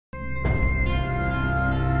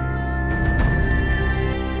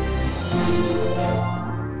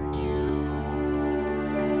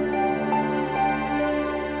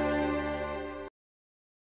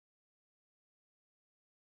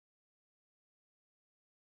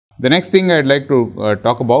The next thing I would like to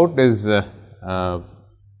talk about is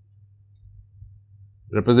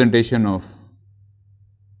representation of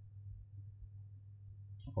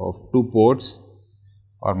two ports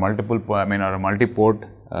or multiple, or a multi-port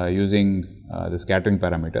using the scattering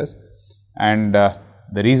parameters, and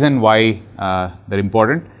the reason why they are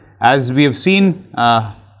important. As we have seen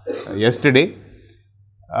yesterday,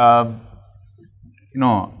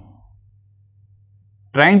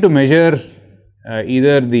 trying to measure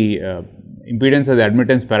either the impedance or the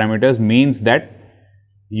admittance parameters means that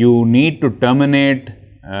you need to terminate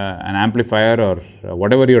an amplifier or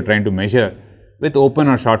whatever you are trying to measure with open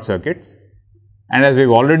or short circuits. And as we have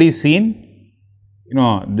already seen,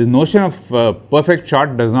 the notion of perfect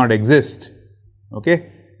short does not exist,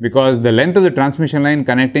 okay, because the length of the transmission line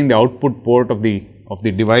connecting the output port of the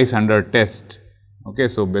device under test, okay.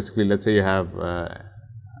 So, basically let us say you have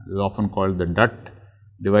is often called the DUT,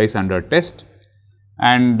 device under test,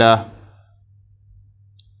 and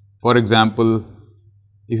for example,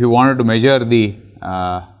 if you wanted to measure the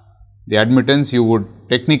admittance, you would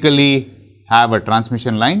technically have a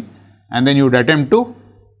transmission line and then you would attempt to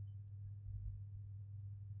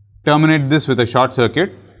terminate this with a short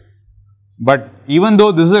circuit. But even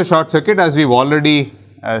though this is a short circuit, as we have already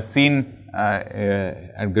seen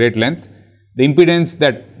at great length, the impedance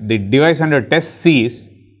that the device under test sees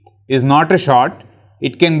is not a short.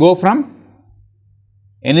 It can go from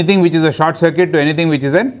anything which is a short circuit to anything which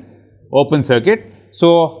is an open circuit.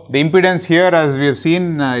 So, the impedance here, as we have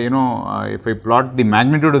seen, if I plot the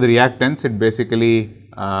magnitude of the reactance, it basically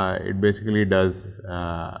does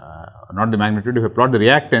not the magnitude. If I plot the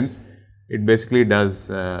reactance, it basically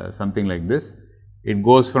does something like this. It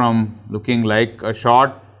goes from looking like a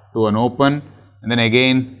short to an open, and then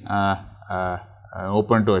again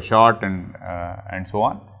open to a short, and so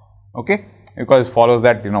on, okay, because it follows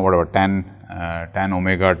that whatever tan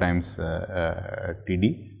omega times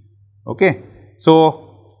TD, okay. So,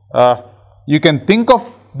 you can think of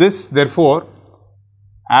this therefore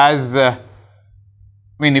as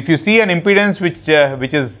if you see an impedance which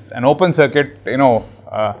is an open circuit,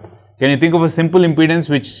 can you think of a simple impedance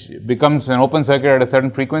which becomes an open circuit at a certain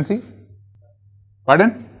frequency?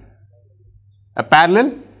 Pardon? A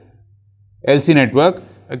parallel LC network.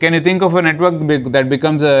 Can you think of a network that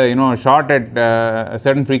becomes a short at a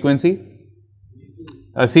certain frequency?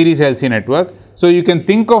 A series LC network. So, you can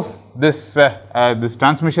think of this this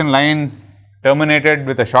transmission line terminated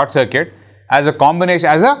with a short circuit as a combination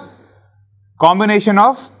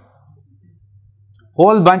of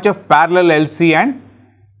whole bunch of parallel and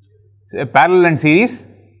series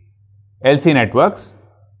LC networks,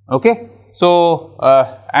 okay. So,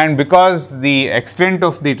 and because the extent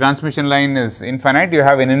of the transmission line is infinite, you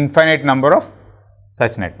have an infinite number of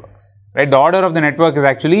such networks, right. The order of the network is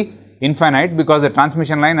actually infinite because the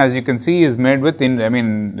transmission line, as you can see, is made with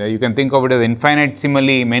you can think of it as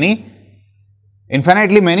infinitely many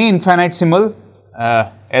infinitesimal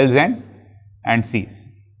L's and C's,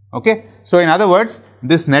 okay. So, in other words,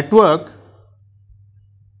 this network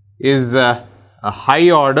is a high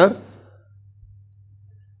order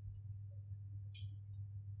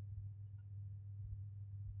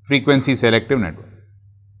frequency selective network.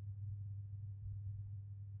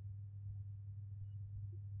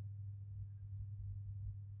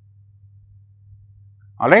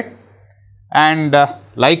 All right, and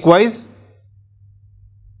likewise,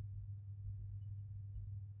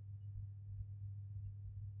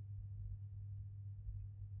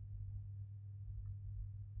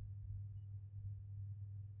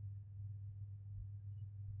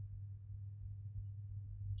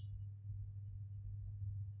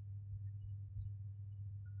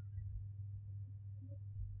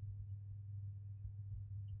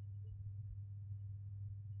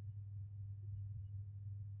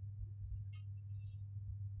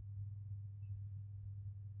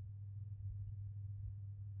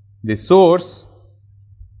 the source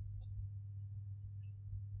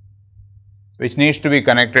which needs to be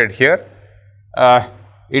connected here,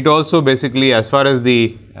 it also basically, as far as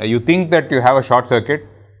the you think that you have a short circuit,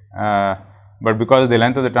 but because of the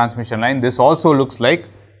length of the transmission line, this also looks like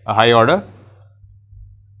a high order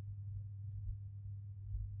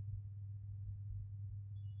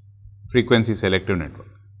frequency selective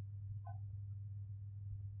network,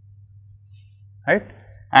 right.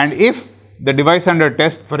 And if the device under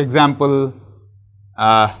test, for example,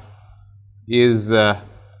 is has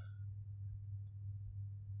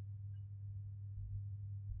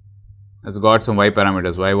got some y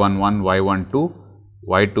parameters y11, y12,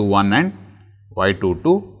 y21 and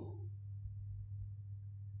y22,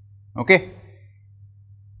 okay.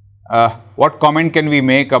 What comment can we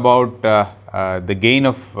make about the gain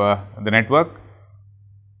of the network.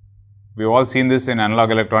 We have all seen this in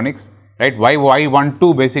analog electronics, right? Why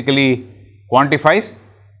Y12 basically quantifies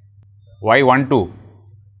Y12.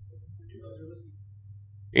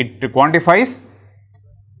 It quantifies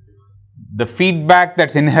the feedback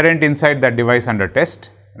that's inherent inside that device under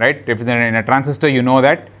test, right? If in a transistor, you know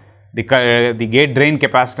that the gate drain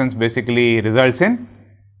capacitance basically results in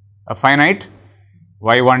a finite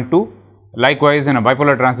Y12. Likewise, in a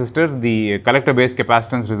bipolar transistor, the collector base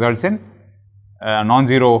capacitance results in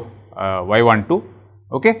non-zero Y12.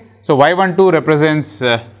 Okay, so Y12 represents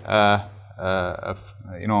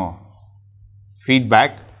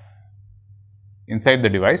feedback inside the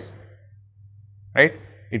device, right?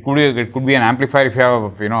 It could be an amplifier. If you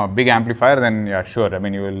have a big amplifier, then yeah, sure. I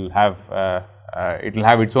mean, you will have it will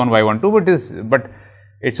have its own Y12, but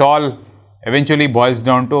it's all eventually boils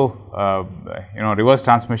down to reverse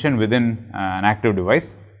transmission within an active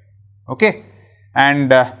device. Okay,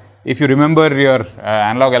 and if you remember your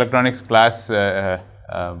analog electronics class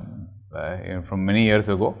from many years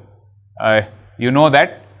ago, you know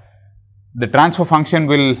that the transfer function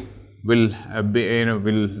will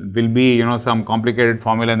be some complicated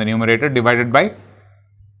formula in the numerator divided by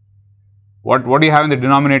what do you have in the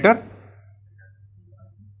denominator?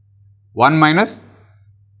 1 minus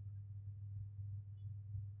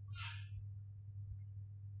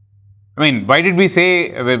why did we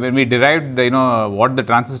say when we derived what the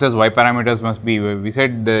transistor's Y parameters must be? We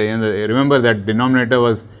said remember that denominator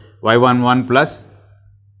was Y11 plus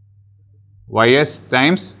Ys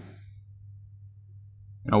times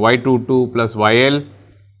Y22 plus YL,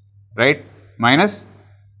 right, minus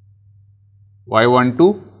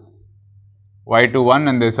Y12, Y21,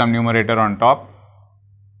 and there is some numerator on top,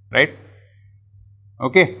 right.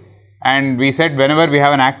 Okay. And we said whenever we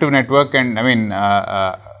have an active network, and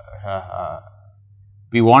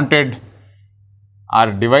we wanted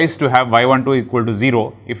our device to have Y12 equal to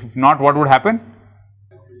 0. If not, what would happen?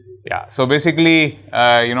 Yeah. So basically,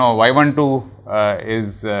 Y12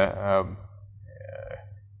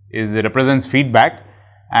 represents feedback,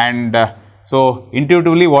 and so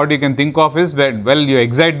intuitively what you can think of is that, well, you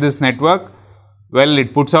excite this network, well,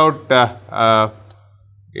 it puts out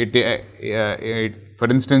it for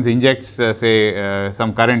instance injects say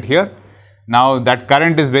some current here. Now that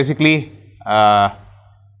current is basically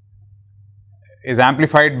is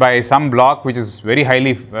amplified by some block which is very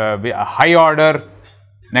highly a high order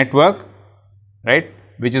network, right,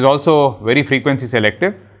 which is also very frequency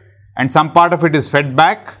selective, and some part of it is fed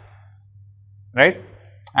back, right.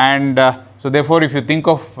 And so therefore, if you think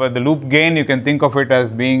of the loop gain, you can think of it as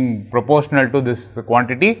being proportional to this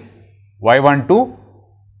quantity Y12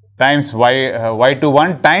 times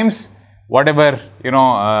Y21 times whatever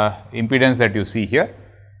impedance that you see here.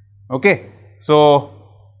 Okay. So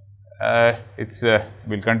it's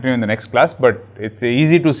we'll continue in the next class, but it's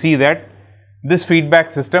easy to see that this feedback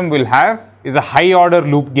system is a high order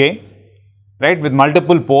loop gain, right, with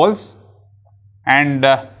multiple poles, and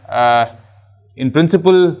in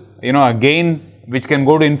principle, a gain which can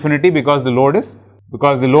go to infinity because the load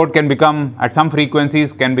can become at some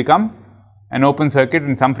frequencies can become an open circuit,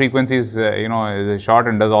 and some frequencies is short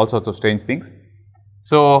and does all sorts of strange things.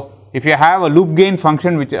 So if you have a loop gain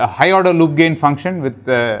function, which a high order loop gain function with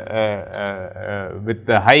the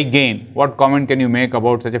high gain, what comment can you make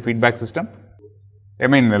about such a feedback system?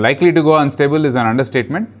 Likely to go unstable is an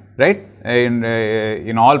understatement, right?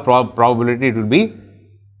 In all probability, it will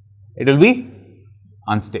be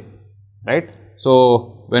unstable, right?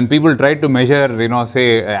 So when people try to measure,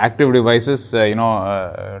 say active devices, at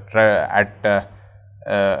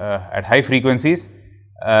high frequencies,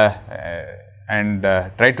 and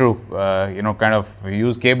try to kind of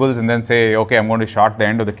use cables and then say, okay, I'm going to short the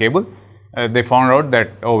end of the cable, they found out that,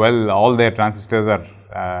 oh well, all their transistors are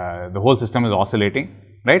the whole system is oscillating,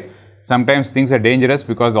 right? Sometimes things are dangerous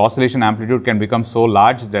because the oscillation amplitude can become so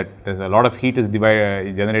large that there's a lot of heat is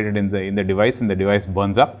generated in the device, and the device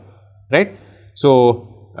burns up, right? So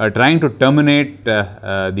trying to terminate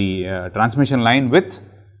the transmission line with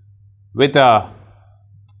a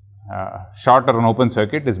short or an open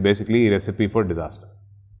circuit is basically a recipe for disaster,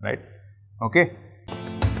 right? Okay.